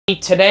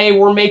Today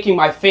we're making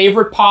my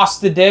favorite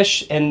pasta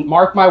dish, and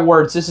mark my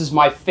words, this is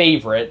my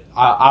favorite.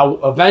 I'll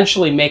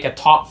eventually make a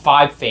top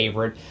 5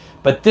 favorite,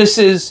 but this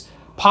is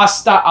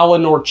pasta alla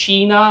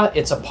Norcina.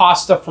 It's a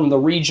pasta from the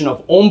region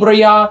of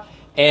Umbria,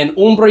 and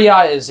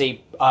Umbria is a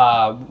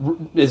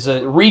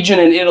region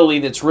in Italy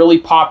that's really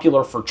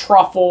popular for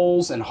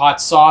truffles and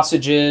hot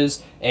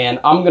sausages, and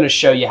I'm going to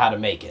show you how to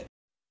make it.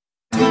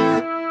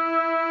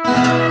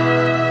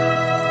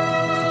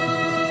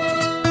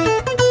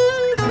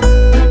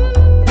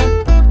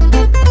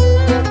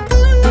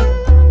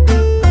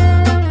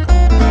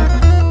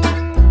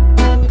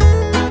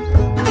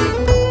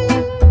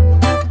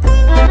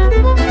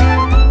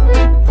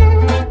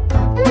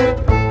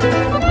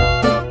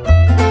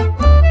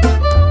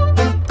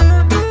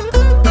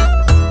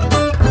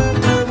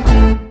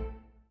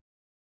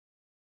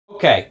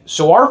 Okay,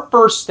 so our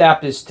first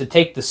step is to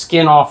take the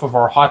skin off of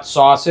our hot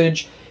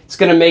sausage. It's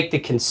going to make the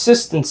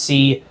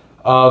consistency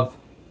of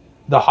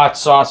the hot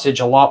sausage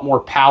a lot more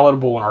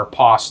palatable in our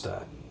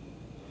pasta.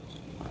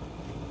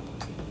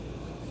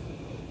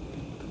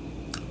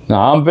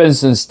 Now, I'm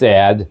Vincent's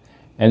dad,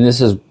 and this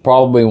is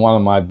probably one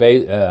of my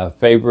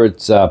favorite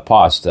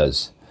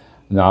pastas.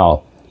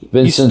 Now,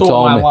 Vincent you stole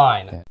told my me,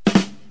 line.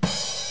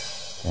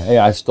 Hey,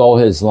 I stole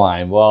his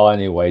line. Well,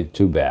 anyway,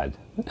 too bad.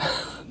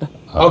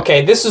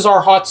 Okay, this is our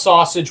hot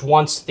sausage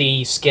once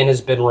the skin has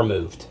been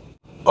removed.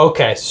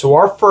 Okay, so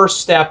our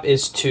first step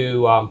is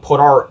to put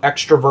our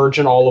extra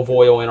virgin olive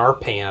oil in our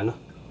pan.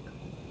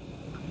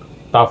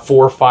 About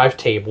 4 or 5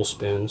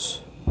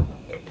 tablespoons.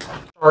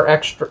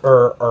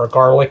 Our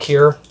garlic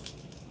here.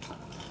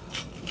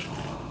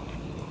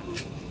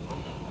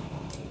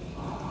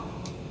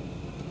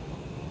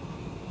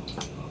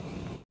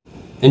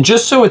 And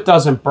just so it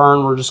doesn't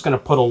burn, we're just going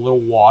to put a little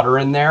water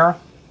in there.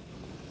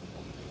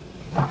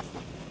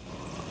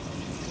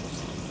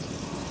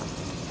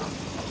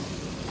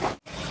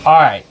 All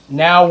right,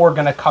 now we're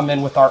gonna come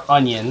in with our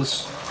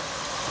onions.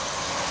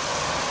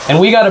 And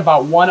we got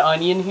about 1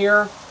 onion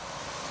here.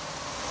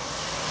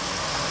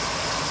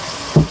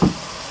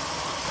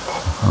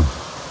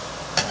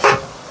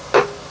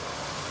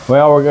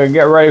 Well, we're gonna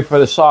get ready for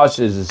the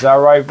sausages. Is that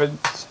right,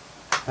 Vince?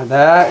 And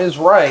that is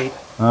right.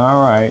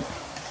 All right.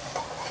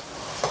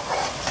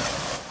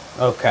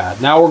 Okay,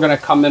 now we're gonna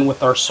come in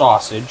with our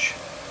sausage.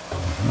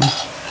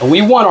 And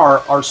we want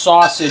our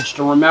sausage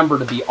to remember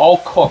to be all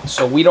cooked,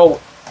 so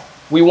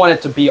we want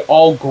it to be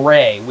all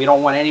gray. We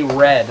don't want any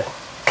red.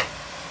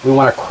 We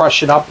want to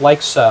crush it up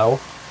like so.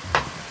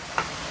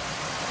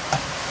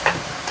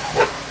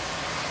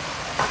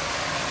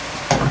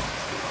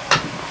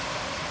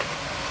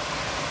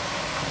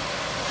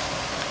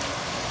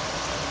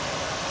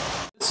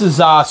 This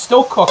is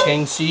still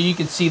cooking, so you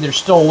can see there's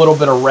still a little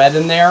bit of red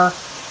in there.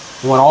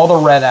 We want all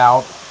the red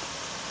out.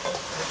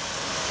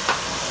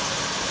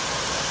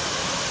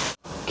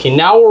 Okay,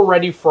 now we're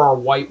ready for our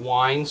white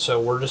wine,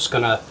 so we're just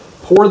gonna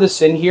pour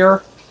this in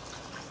here,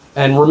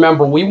 and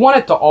remember, we want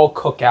it to all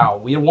cook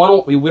out. We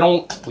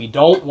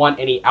don't want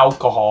any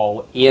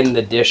alcohol in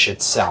the dish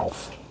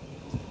itself.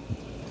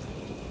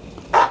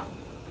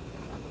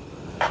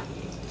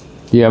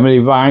 Do you have any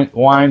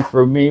wine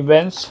for me,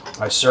 Vince?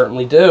 I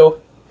certainly do.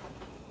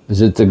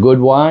 Is it the good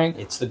wine?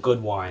 It's the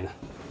good wine.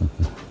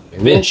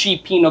 Vinci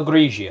Pinot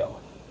Grigio.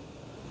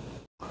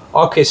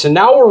 Okay, so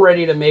now we're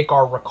ready to make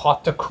our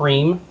ricotta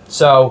cream.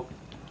 So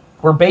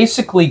we're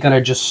basically going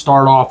to just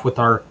start off with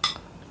our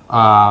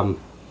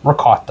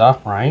ricotta,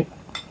 right?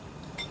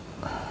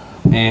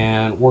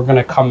 And we're going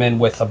to come in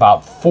with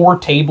about 4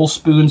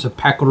 tablespoons of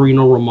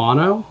Pecorino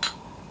Romano.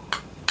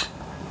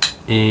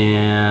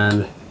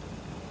 And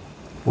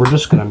we're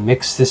just going to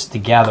mix this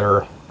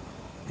together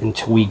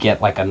until we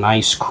get like a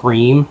nice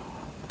cream.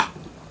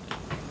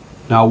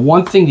 Now,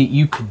 one thing that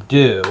you could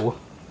do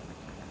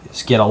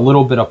is get a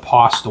little bit of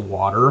pasta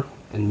water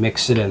and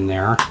mix it in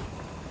there,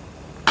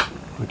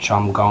 which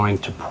I'm going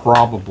to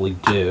probably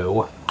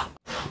do.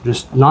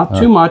 Just not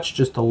too much,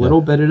 just a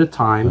little bit at a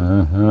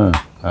time.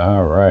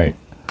 All right.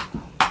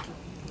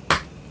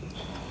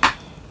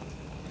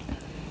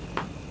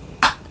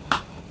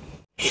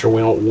 Sure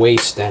we don't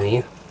waste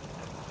any.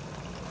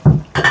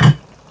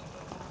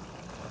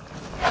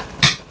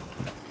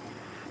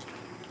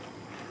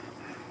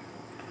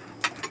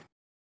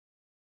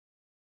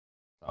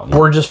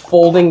 We're just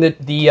folding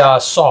the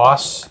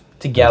sauce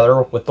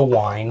together with the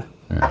wine.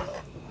 Yeah.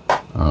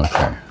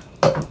 Okay.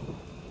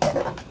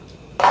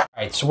 All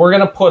right, so we're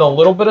gonna put a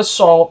little bit of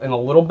salt and a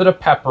little bit of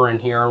pepper in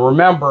here. And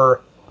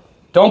remember,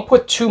 don't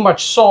put too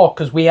much salt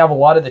because we have a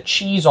lot of the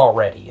cheese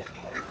already.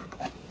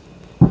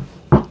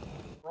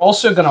 We're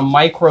also gonna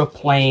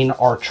microplane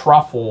our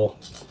truffle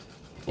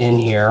in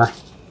here.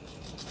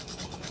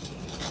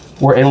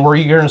 You're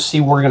gonna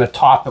see we're gonna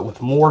top it with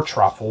more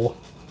truffle.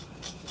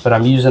 But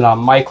I'm using a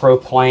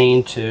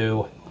microplane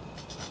to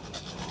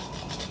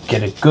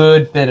get a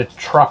good bit of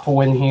truffle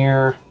in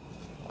here.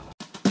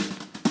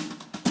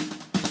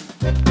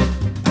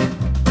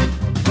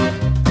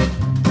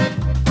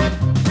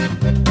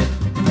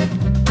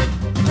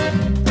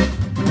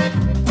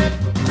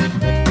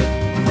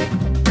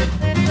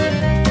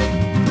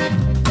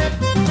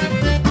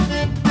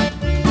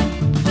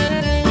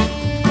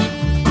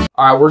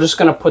 All right, we're just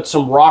gonna put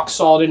some rock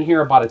salt in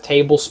here, about a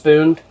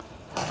tablespoon.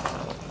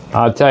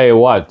 I'll tell you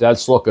what,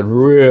 that's looking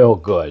real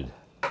good.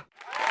 All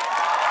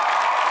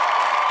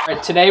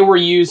right, today we're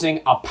using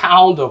a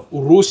pound of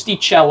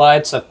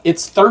rusticella.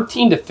 It's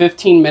 13 to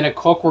 15 minute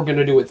cook. We're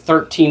gonna do it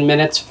 13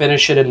 minutes,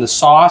 finish it in the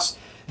sauce.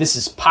 This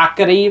is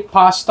Paccheri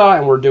Pasta,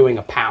 and we're doing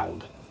a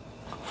pound.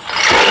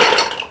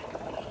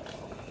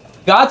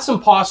 Got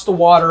some pasta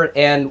water,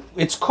 and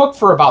it's cooked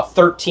for about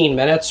 13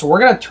 minutes. So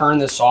we're gonna turn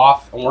this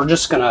off, and we're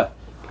just gonna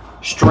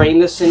strain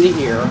this into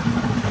here.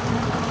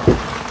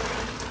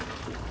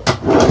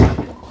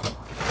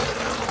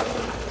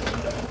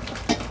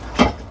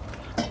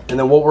 And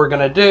then what we're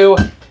gonna do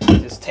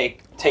is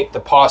take the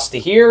pasta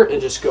here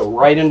and just go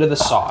right into the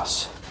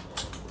sauce.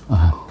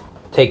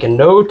 Taking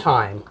no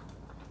time.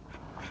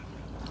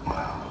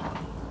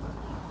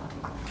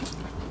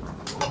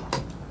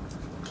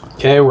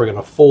 Okay, we're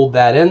gonna fold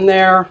that in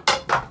there.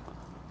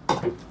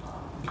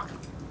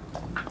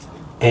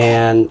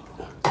 And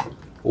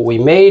what we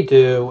may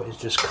do is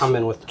just come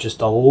in with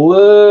just a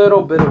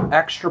little bit of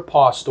extra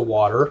pasta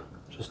water,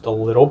 just a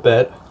little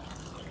bit.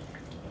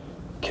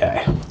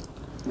 Okay.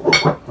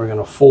 We're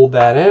gonna fold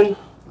that in.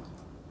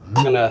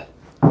 We're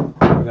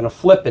gonna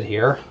flip it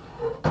here.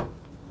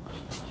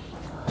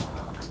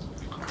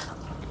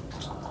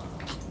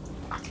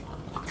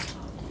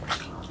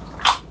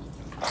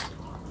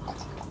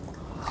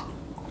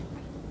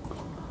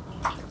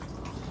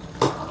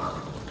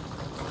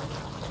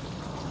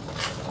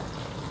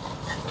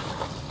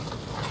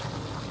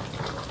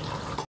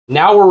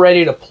 Now we're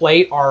ready to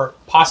plate our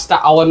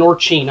pasta alla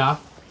norcina,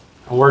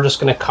 and we're just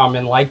gonna come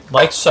in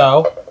like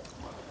so.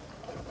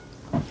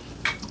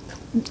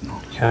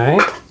 Okay.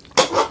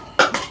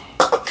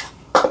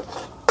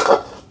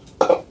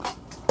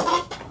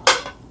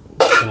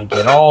 Gonna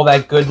get all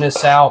that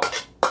goodness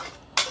out.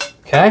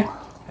 Okay.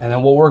 And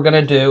then what we're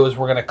gonna do is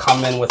we're gonna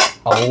come in with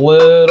a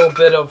little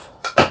bit of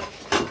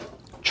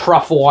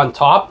truffle on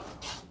top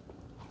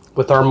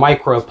with our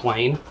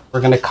microplane.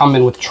 We're gonna come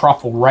in with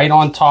truffle right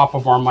on top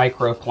of our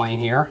microplane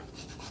here.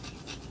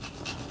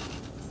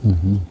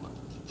 Mm-hmm.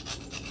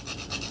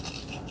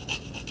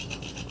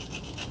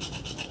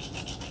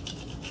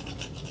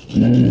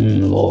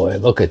 Boy,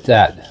 look at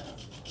that.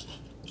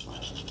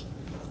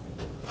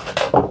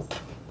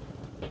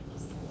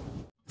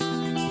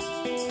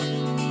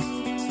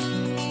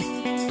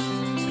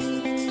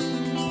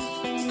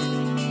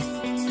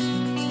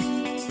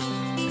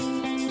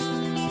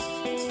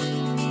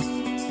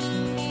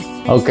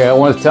 Okay, I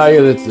want to tell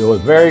you that it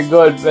was very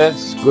good,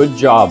 Vince. Good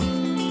job.